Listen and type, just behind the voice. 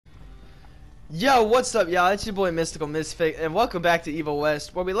Yo, what's up, y'all? It's your boy Mystical Misfit, and welcome back to Evil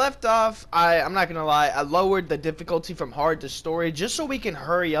West. Where we left off, I'm not gonna lie, I lowered the difficulty from hard to story just so we can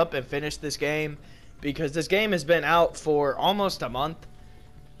hurry up and finish this game, because this game has been out for almost a month,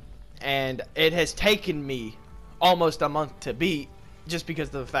 and it has taken me almost a month to beat, just because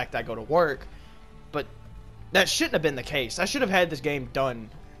of the fact I go to work. But that shouldn't have been the case. I should have had this game done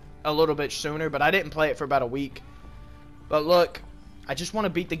a little bit sooner, but I didn't play it for about a week. But look, I just want to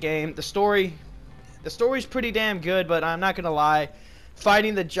beat the game. The story's pretty damn good, but I'm not gonna lie,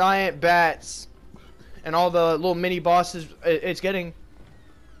 fighting the giant bats and all the little mini bosses, it's getting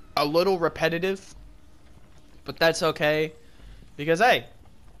a little repetitive, but that's okay, because hey,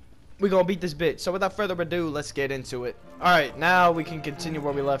 we gonna beat this bitch. So without further ado, let's get into it. Alright, now we can continue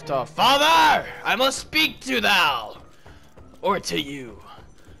where we left off. Father, I must speak to thou, or to you.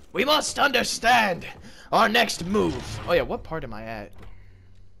 We must understand our next move. Oh yeah, what part am I at?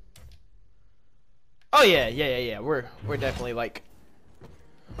 Oh yeah. We're definitely like,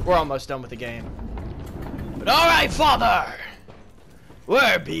 we're almost done with the game. But all right, Father,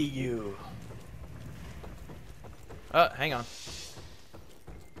 where be you? Hang on.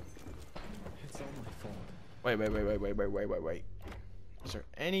 It's all my fault. Wait. Is there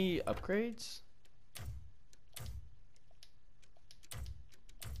any upgrades?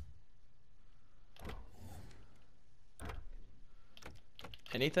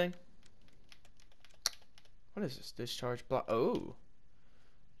 Anything? What is this? Discharge block. Oh.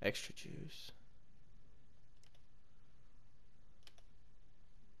 Extra juice.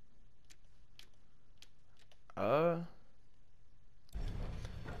 Oh.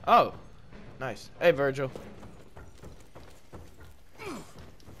 Nice. Hey, Virgil.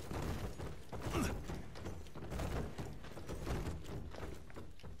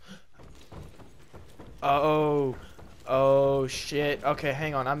 Oh, shit. Okay,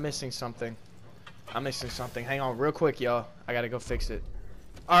 hang on. I'm missing something. Hang on real quick, y'all. I gotta go fix it.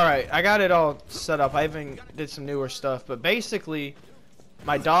 Alright, I got it all set up. I even did some newer stuff. But basically,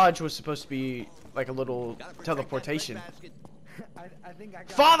 my dodge was supposed to be like a little teleportation. I think I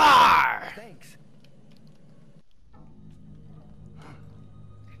got Father! Thanks.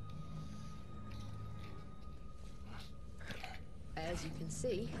 As you can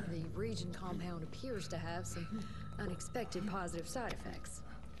see, the region compound appears to have some unexpected positive side effects.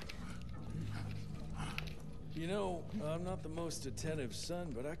 You know, I'm not the most attentive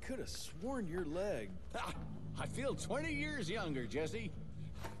son, but I could have sworn your leg. Ha! I feel 20 years younger, Jesse.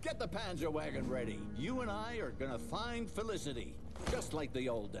 Get the Panzer wagon ready. You and I are gonna find Felicity, just like the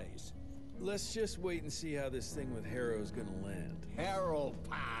old days. Let's just wait and see how this thing with Harrow's gonna land. Harold,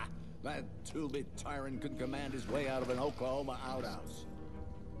 pah! That two-bit tyrant could command his way out of an Oklahoma outhouse.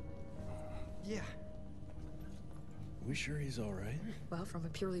 Yeah. We sure he's all right? Well, from a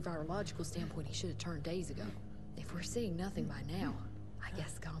purely virological standpoint, he should have turned days ago. If we're seeing nothing by now, I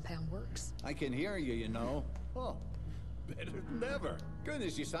guess the compound works. I can hear you, you know. Oh, better than ever.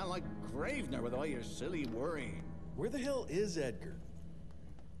 Goodness, you sound like Gravener with all your silly worrying. Where the hell is Edgar?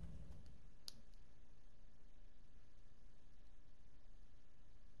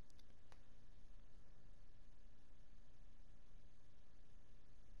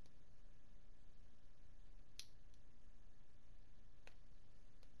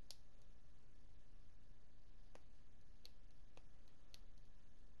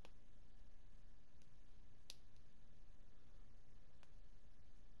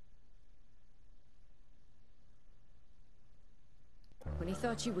 When he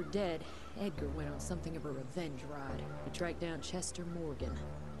thought you were dead, Edgar went on something of a revenge ride. He tracked down Chester Morgan,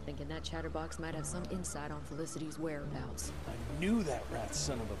 thinking that chatterbox might have some insight on Felicity's whereabouts. I knew that rat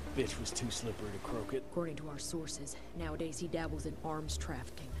son of a bitch was too slippery to croak it. According to our sources, nowadays he dabbles in arms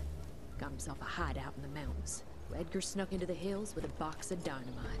trafficking. Got himself a hideout in the mountains. Edgar snuck into the hills with a box of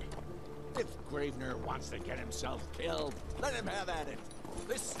dynamite. If Gravener wants to get himself killed, let him have at it.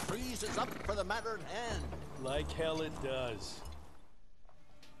 This trees is up for the matter at hand. Like hell it does.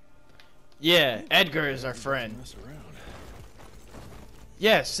 Yeah, Edgar is our friend. Mess around.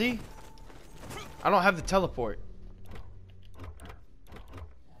 Yeah, see? I don't have the teleport.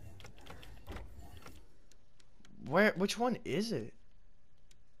 Which one is it?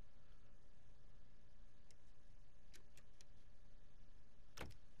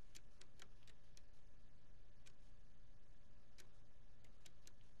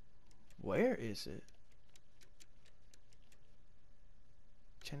 Where is it?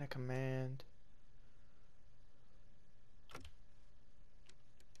 Chain of command.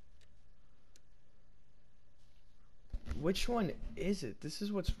 Which one is it? This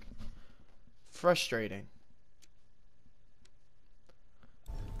is what's frustrating.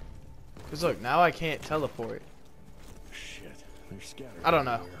 Cause look, now I can't teleport. Shit, they're scattered. I don't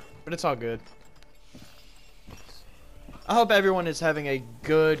know, but it's all good. I hope everyone is having a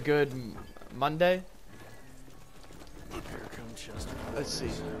good Monday. Here comes Chester. Let's see.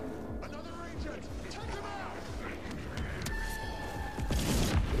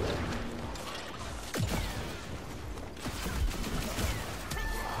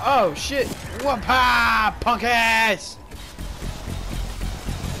 Oh shit! Whoop-ha! Punk ass!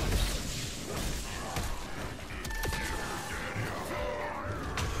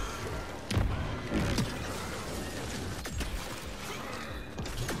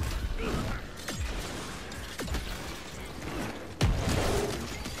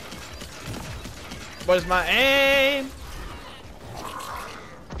 What is my aim?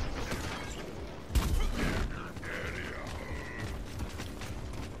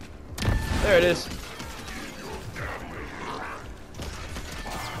 There it is.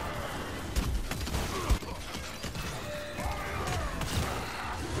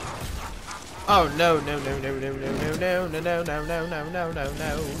 Oh no no no no no no no no no no no no no no no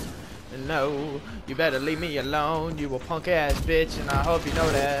no no! You better leave me alone, you a punk ass bitch, and I hope you know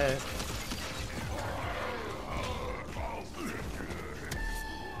that.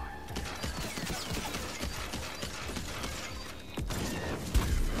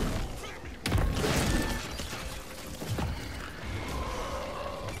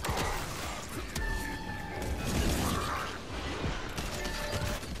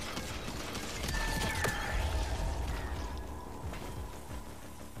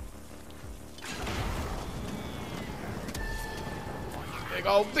 Big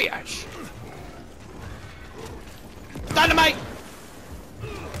old bitch. Dynamite!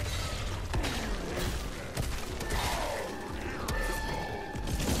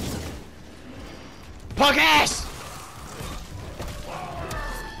 Punk ass!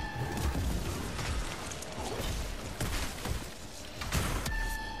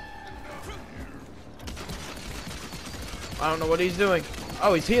 I don't know what he's doing.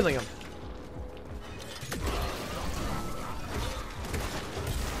 Oh, he's healing him.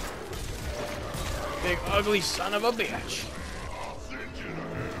 Big ugly son of a bitch.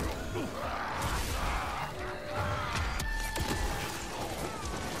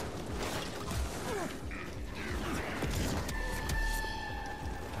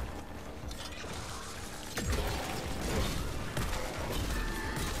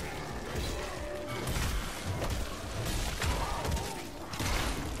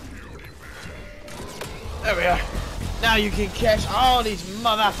 There we are. Now you can catch all these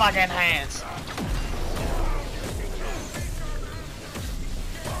motherfucking hands.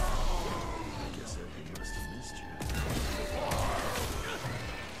 Guess Edgar must have missed you.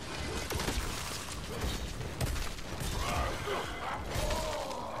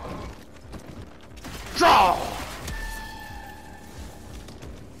 Draw!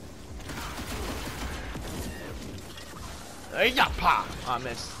 Yappa! I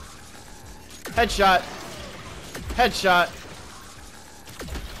missed. Headshot. Headshot.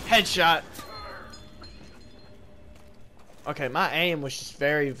 Headshot. Okay, my aim was just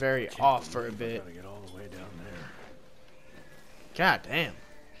very off for a bit. Gotta get all the way down there. God damn.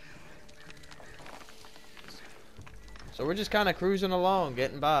 So we're just kind of cruising along,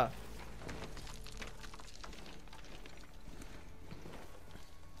 getting by.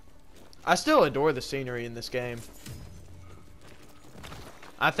 I still adore the scenery in this game.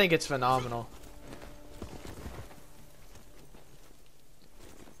 I think it's phenomenal.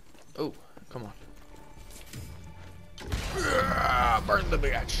 Oh, come on. Burn the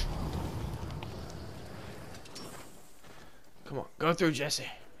bitch. Come on, go through, Jesse.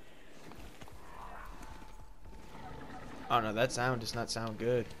 Oh no, that sound does not sound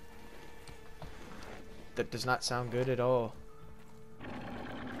good. That does not sound good at all.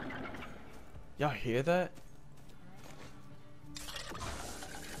 Y'all hear that?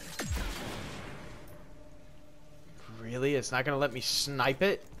 Really? It's not gonna let me snipe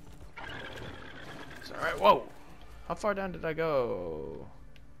it? It's alright. Whoa! How far down did I go?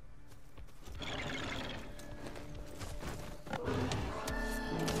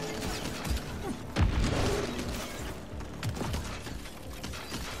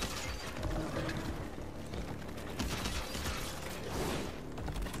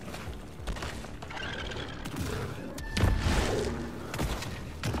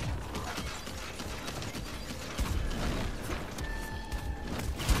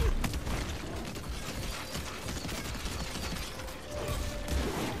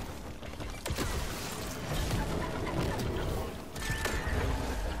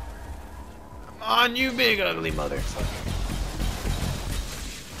 On you big ugly motherfucker.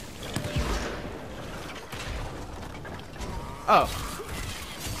 Oh.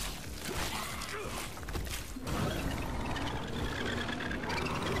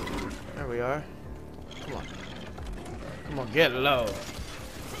 There we are. Come on. Come on, get low.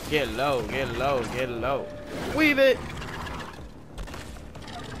 Get low, get low, get low. Weave it!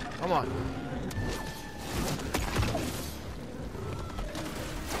 Come on.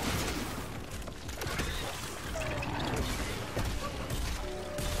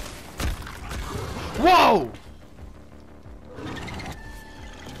 Whoa!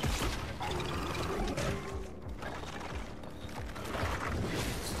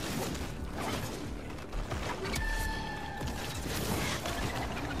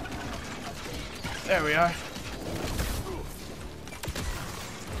 There we are.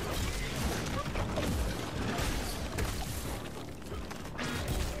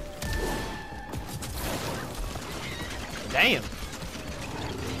 Damn.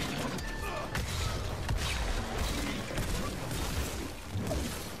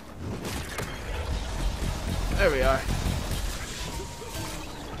 There we are.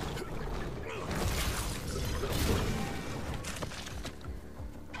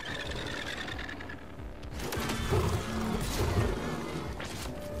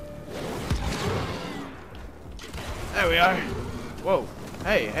 There we are. Whoa.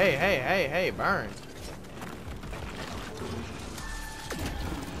 Hey, hey, hey, hey, hey, burn.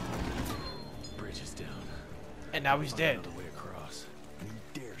 Bridge is down. And now he's dead. Another way across. And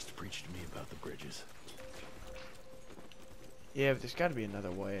he dares to preach to me about the bridges. Yeah, but there's got to be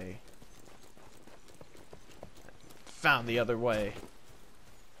another way. Found the other way.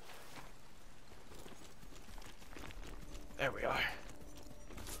 There we are.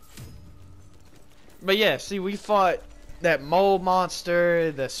 But yeah, see, we fought that mole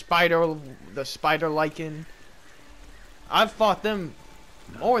monster, the spider lichen. I've fought them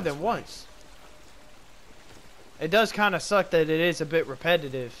more than once. It does kind of suck that it is a bit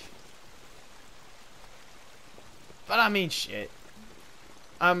repetitive. But I mean, shit.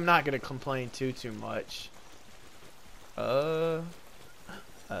 I'm not gonna complain too much. Oh.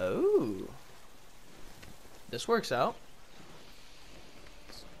 This works out.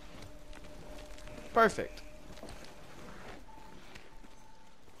 Perfect.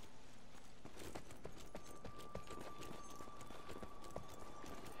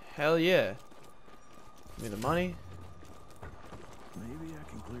 Hell yeah. Give me the money. Maybe I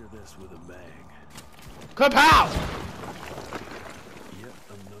can clear this with a bag. Kapow! Yet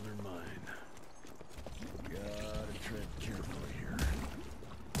another mine. Gotta tread carefully here.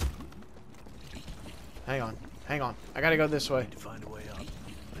 Hang on. Hang on. I gotta go this way. Need to find a way up.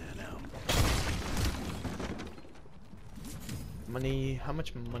 Man out. Money. How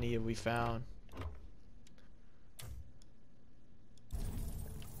much money have we found?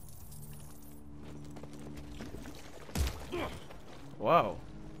 Whoa.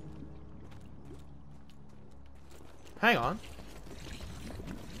 Hang on.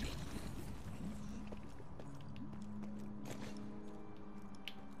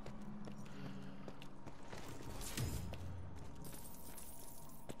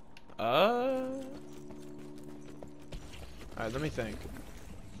 Alright, let me think.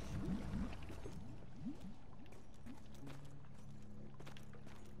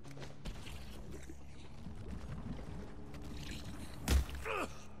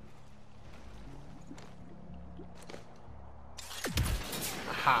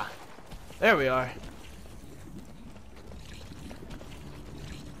 Aha. There we are.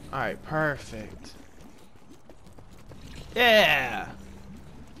 Alright, perfect. Yeah!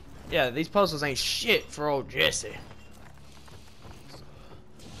 Yeah, these puzzles ain't shit for old Jesse.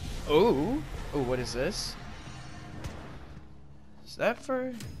 Ooh. Ooh, what is this? Is that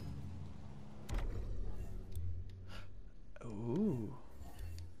for... Ooh.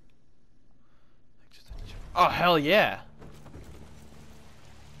 Oh, hell yeah.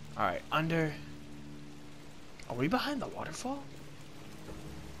 Alright, under... Are we behind the waterfall?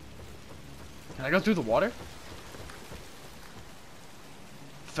 Can I go through the water?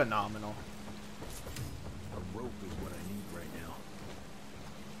 Phenomenal. A rope is what I need right now.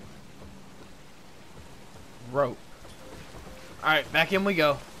 Rope. Alright, back in we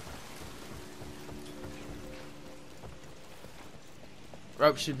go.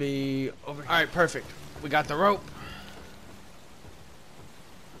 Rope should be over here. Alright, perfect. We got the rope.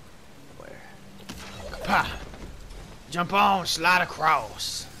 Where? Pa! Jump on, slide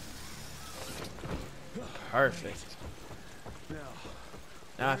across. Perfect.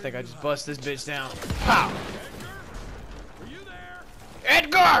 Now I think I just bust this bitch down. Pow! Are you there?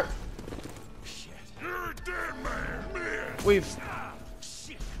 Edgar! Shit. You're a dead man. We've...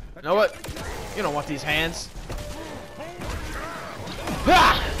 Shit. You know what? You don't want these hands.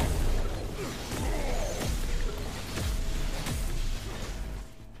 Ah!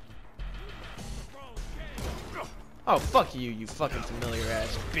 Oh, fuck you, you fucking familiar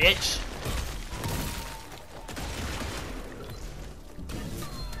ass bitch.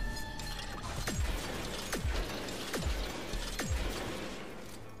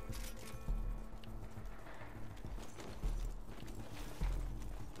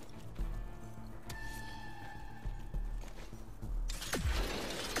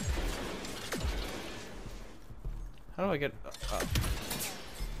 How do I get... oh.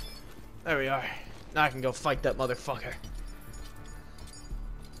 There we are. Now I can go fight that motherfucker.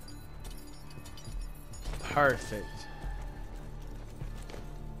 Perfect.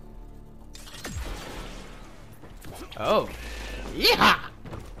 Oh. Yeah!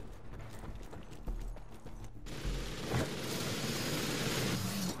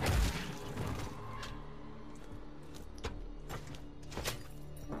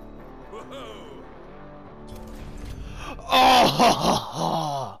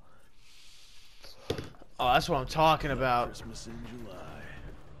 Oh! Oh, that's what I'm talking about. Christmas in July.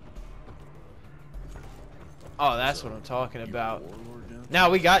 Oh, that's what I'm talking about. Now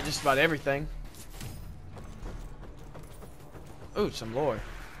we got just about everything. Ooh, some lore.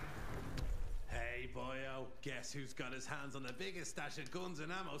 Hey, boyo, guess who's got his hands on the biggest stash of guns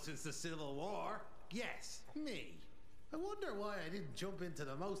and ammo since the Civil War? Yes, me. I wonder why I didn't jump into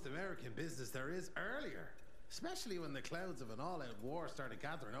the most American business there is earlier. Especially when the clouds of an all-out war started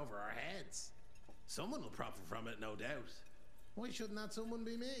gathering over our heads. Someone will profit from it, no doubt. Why shouldn't that someone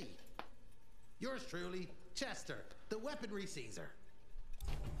be me? Yours truly, Chester, the weaponry Caesar.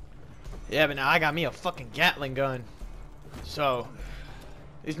 Yeah, but now I got me a fucking Gatling gun. So,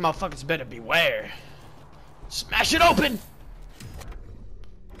 these motherfuckers better beware. Smash it open!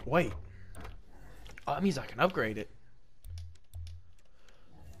 Wait. Oh, that means I can upgrade it.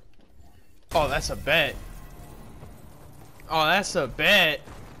 Oh, that's a bet. Oh, that's a bet.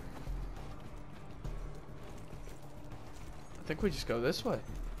 I think we just go this way.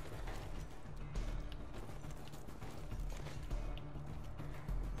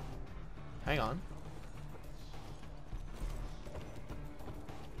 Hang on.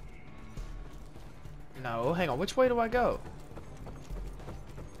 No, hang on. Which way do I go?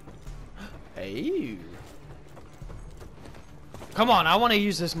 Hey. Come on, I want to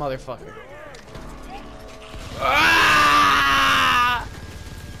use this motherfucker. Ah!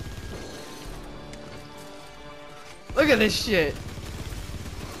 Look at this shit.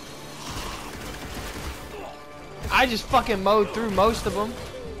 I just fucking mowed through most of them.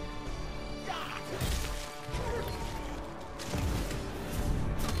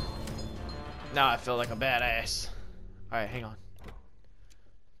 Now I feel like a badass. Alright, hang on.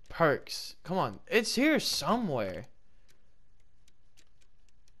 Perks. Come on. It's here somewhere.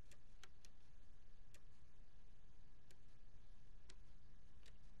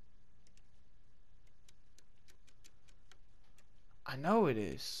 I know it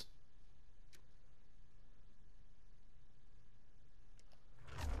is.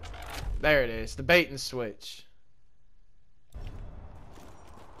 There it is. The bait and switch.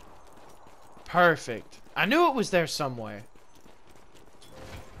 Perfect. I knew it was there somewhere.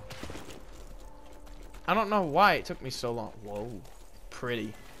 I don't know why it took me so long. Whoa.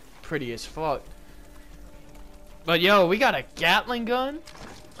 Pretty. Pretty as fuck. But yo, we got a Gatling gun?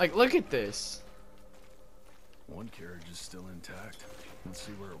 Like, look at this. One carriage is still intact. Let's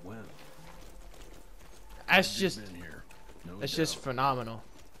see where it went. That's just... Been here. No That's doubt. just phenomenal.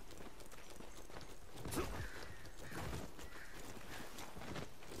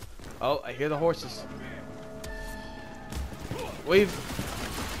 Oh, I hear the horses. We've...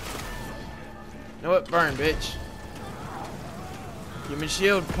 You know what? Burn, bitch. Human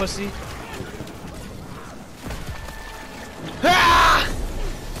shield, pussy. Ah!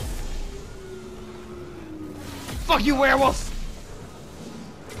 Fuck you, werewolf!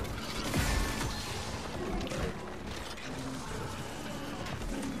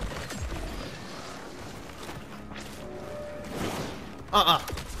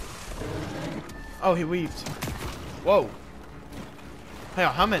 Oh, he weaved. Whoa. Hey,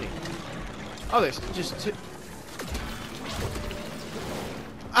 how many? Oh, there's just two.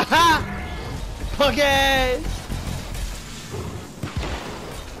 Aha! Punk ass!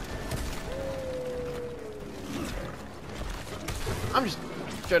 I'm just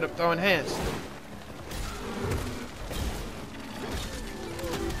straight up throwing hands.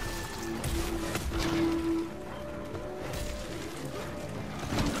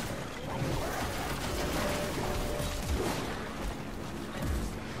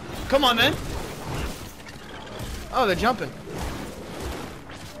 Come on, man. Oh, they're jumping.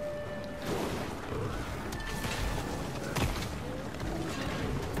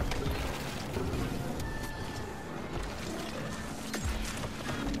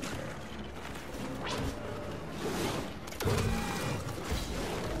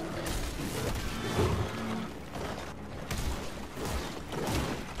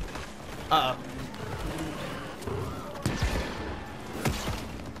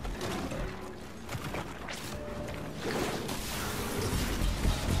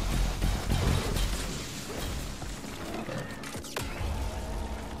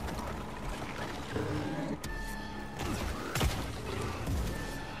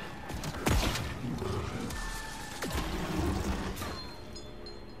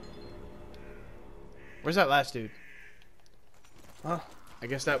 Where's that last dude? Well, I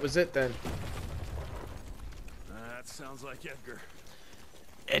guess that was it then. That sounds like Edgar.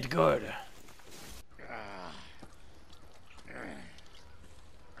 Edgar.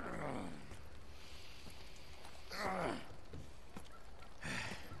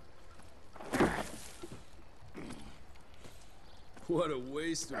 What a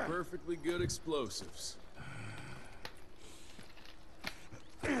waste of perfectly good explosives.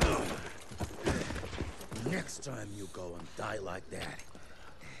 Next time you go and die like that,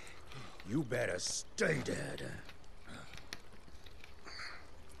 you better stay dead.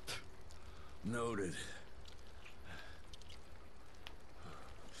 Noted.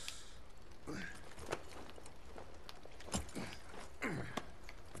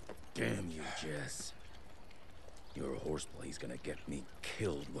 Damn you, Jess. Your horseplay's gonna get me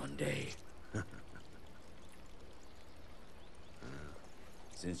killed one day.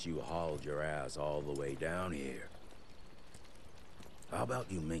 Since you hauled your ass all the way down here, how about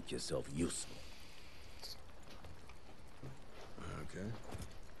you make yourself useful? Okay.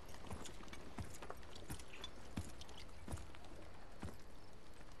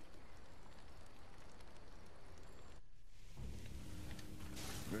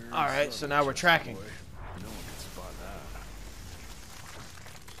 All right, so now we're tracking. No one can spot that.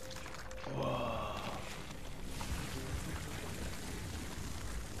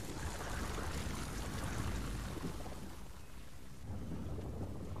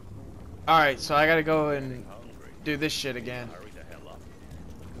 All right, so I gotta go and do this shit again. Hurry the hell up.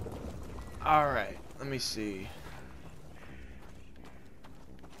 All right, let me see.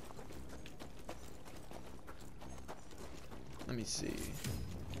 Let me see.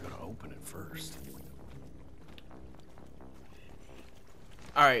 Gotta open it first.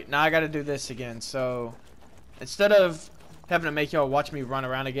 Alright, now I gotta do this again. So, instead of having to make y'all watch me run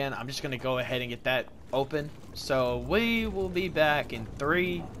around again, I'm just gonna go ahead and get that open. So, we will be back in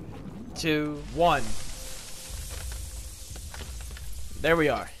 3, 2, 1. There we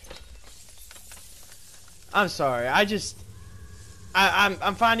are. I'm sorry,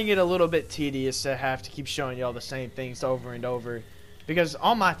 I'm finding it a little bit tedious to have to keep showing y'all the same things over and over. Because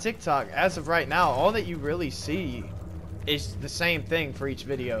on my TikTok, as of right now, all that you really see is the same thing for each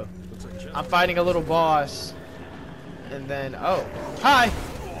video. I'm fighting a little boss, and then, oh, hi!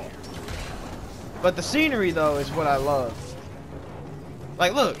 But the scenery, though, is what I love.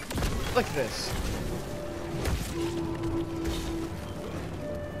 Like, look at this.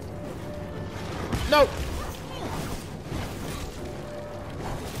 Nope!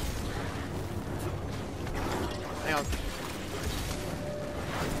 Hang on.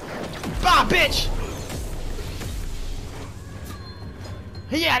 Bah, bitch!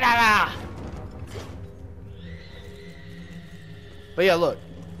 Yeah, nah, nah. But yeah, look.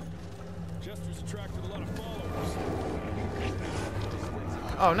 Chester's attracted a lot of followers.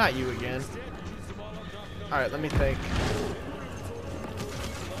 Oh, not you again. Alright, let me think.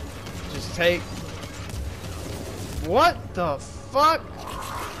 Just take... What the fuck?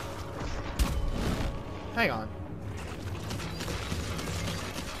 Hang on.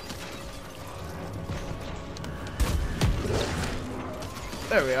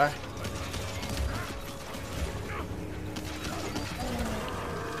 There we are.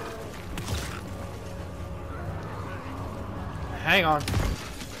 Hang on.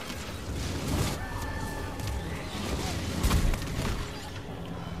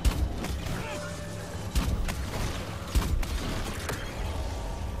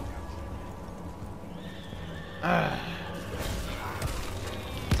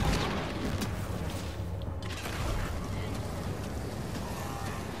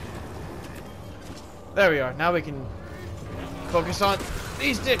 There we are. Now we can focus on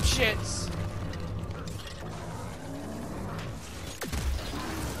these dipshits.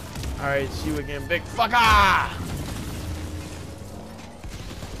 Alright, it's you again, big fucker!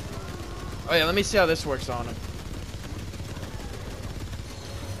 Oh yeah, let me see how this works on him.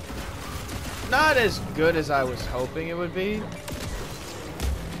 Not as good as I was hoping it would be.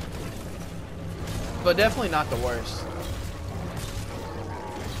 But definitely not the worst.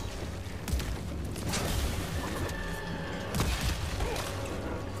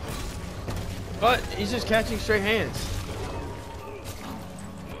 But he's just catching straight hands.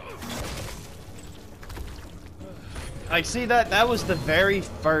 Like, see that was the very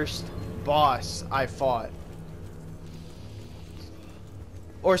first boss I fought.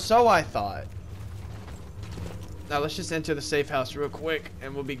 Or so I thought. Now let's just enter the safe house real quick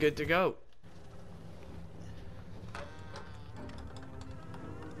and we'll be good to go.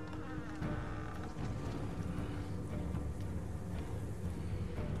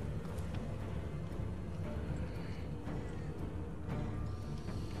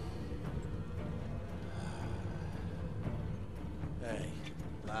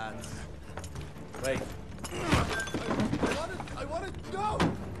 bats. Wait. I want to know!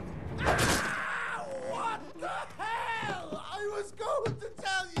 Ah, what the hell? I was going to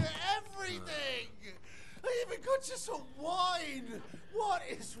tell you everything! I even got you some wine! What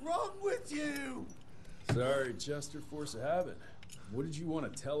is wrong with you? Sorry, Chester, force of habit. What did you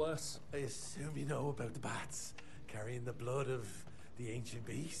want to tell us? I assume you know about the bats, carrying the blood of the ancient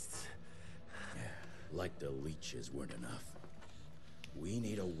beasts. Yeah, like the leeches weren't enough. We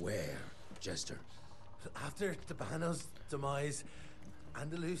need a where, Chester. After Tabano's demise,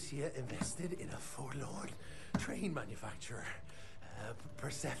 Andalusia invested in a forlorn train manufacturer,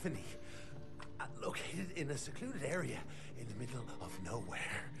 Persephone, located in a secluded area in the middle of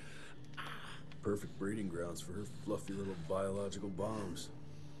nowhere. Perfect breeding grounds for her fluffy little biological bombs.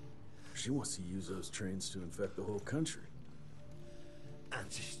 She wants to use those trains to infect the whole country.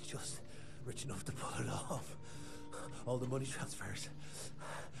 And she's just rich enough to pull it off. All the money transfers,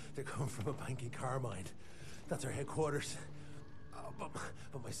 they're coming from a bank in Carmine. That's her headquarters.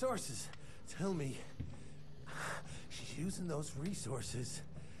 But my sources tell me she's using those resources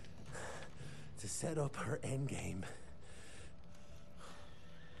to set up her endgame.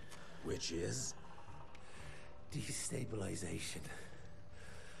 Which is? Destabilization.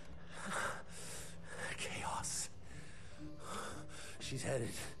 Chaos. She's headed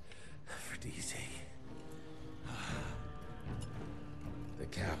for DC. The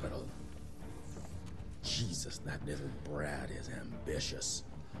capital. Jesus, that little brat is ambitious.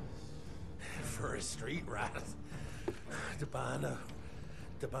 For a street rat. Tabano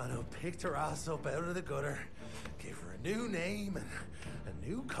picked her ass up out of the gutter, gave her a new name and a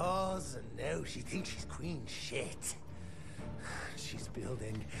new cause, and now she thinks she's queen shit. She's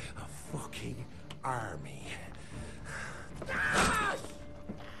building a fucking army.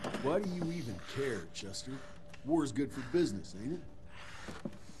 Why do you even care, Chester? War's good for business, ain't it?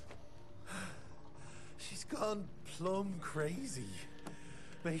 She's gone plumb crazy,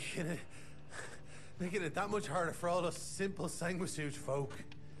 making it that much harder for all us simple sanguisuge folk.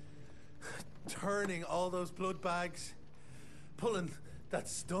 Turning all those blood bags, pulling that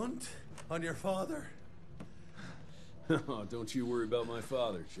stunt on your father. Oh, don't you worry about my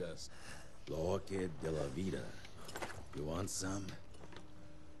father, Chest. L'orchid de la vida. You want some?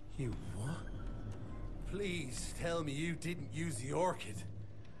 You what? Please tell me you didn't use the orchid.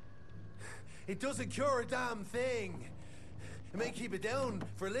 It doesn't cure a damn thing. It may keep it down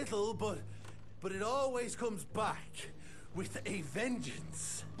for a little, but it always comes back with a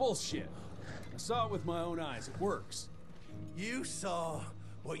vengeance. Bullshit. I saw it with my own eyes. It works. You saw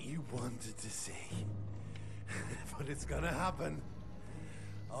what you wanted to see. But it's gonna happen.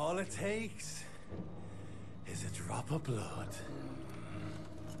 All it takes is a drop of blood.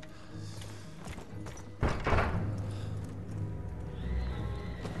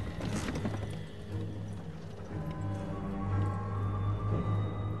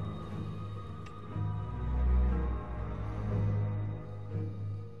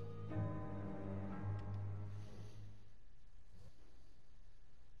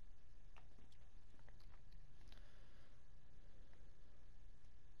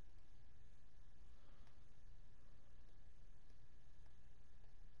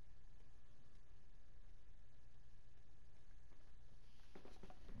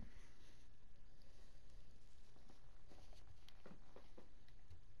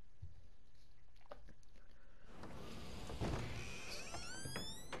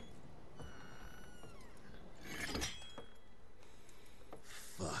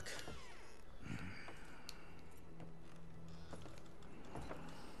 Fuck.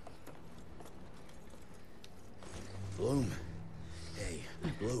 Bloom. Hey,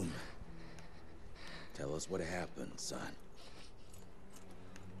 Bloom. Tell us what happened, son.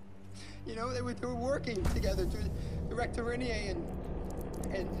 You know, they were working together through the Rectoriniae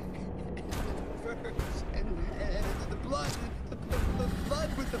and the blood. The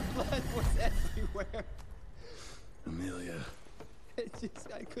blood with the blood was everywhere. Amelia.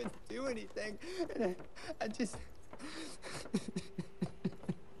 I couldn't do anything. And I just...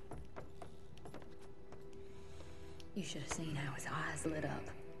 You should have seen how his eyes lit up.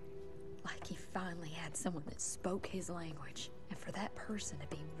 Like he finally had someone that spoke his language. And for that person to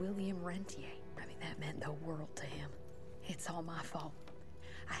be William Rentier, I mean, that meant the world to him. It's all my fault.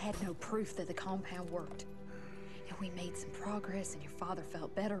 I had no proof that the compound worked. And we made some progress and your father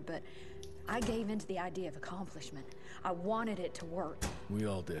felt better, but I gave in to the idea of accomplishment. I wanted it to work. We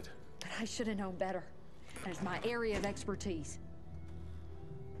all did. But I should have known better. And it's my area of expertise.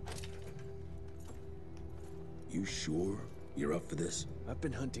 You sure you're up for this? I've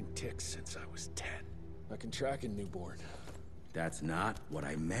been hunting ticks since I was 10. I can track a newborn. That's not what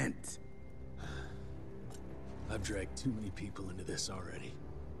I meant. I've dragged too many people into this already.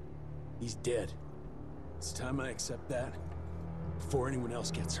 He's dead. It's time I accept that before anyone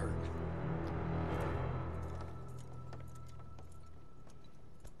else gets hurt.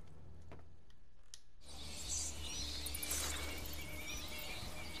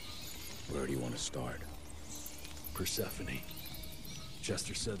 Where do you want to start? Persephone.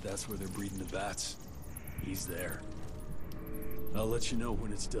 Chester said that's where they're breeding the bats. He's there. I'll let you know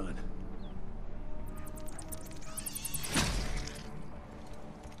when it's done.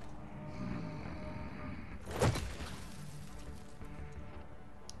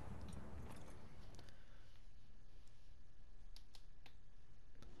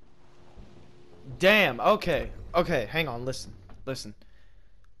 Damn, okay. Okay, hang on, listen.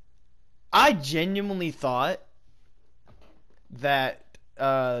 I genuinely thought that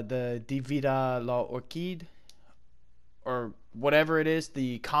the Divida La Orchid, or whatever it is,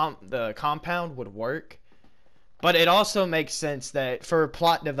 the compound would work. But it also makes sense that for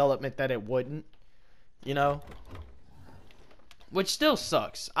plot development that it wouldn't, you know? Which still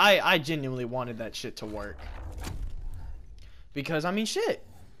sucks. I genuinely wanted that shit to work. Because, I mean, shit.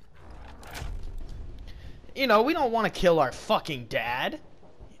 You know, we don't want to kill our fucking dad.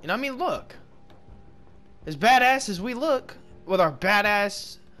 You know, I mean, look. As badass as we look, with our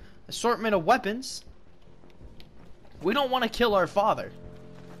badass assortment of weapons, we don't want to kill our father.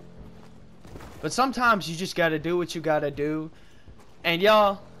 But sometimes you just gotta do what you gotta do. And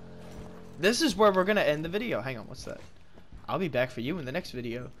y'all, this is where we're gonna end the video. Hang on, what's that? I'll be back for you in the next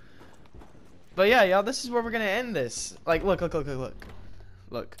video. But yeah, y'all, this is where we're gonna end this. Like, look.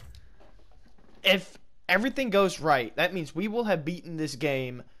 Look. If everything goes right, that means we will have beaten this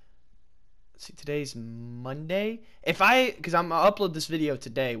game. Let's see, today's Monday. Because I'm gonna upload this video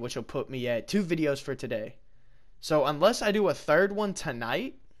today, which will put me at 2 videos for today. So unless I do a third one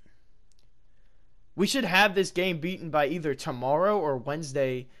tonight, we should have this game beaten by either tomorrow or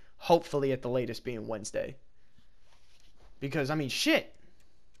Wednesday, hopefully at the latest being Wednesday. Because, I mean, shit.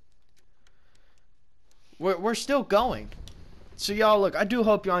 We're still going. So, y'all, look, I do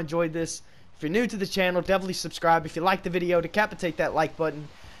hope y'all enjoyed this. If you're new to the channel, definitely subscribe. If you liked the video, decapitate that like button.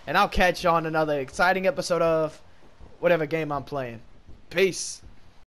 And I'll catch you on another exciting episode of whatever game I'm playing. Peace.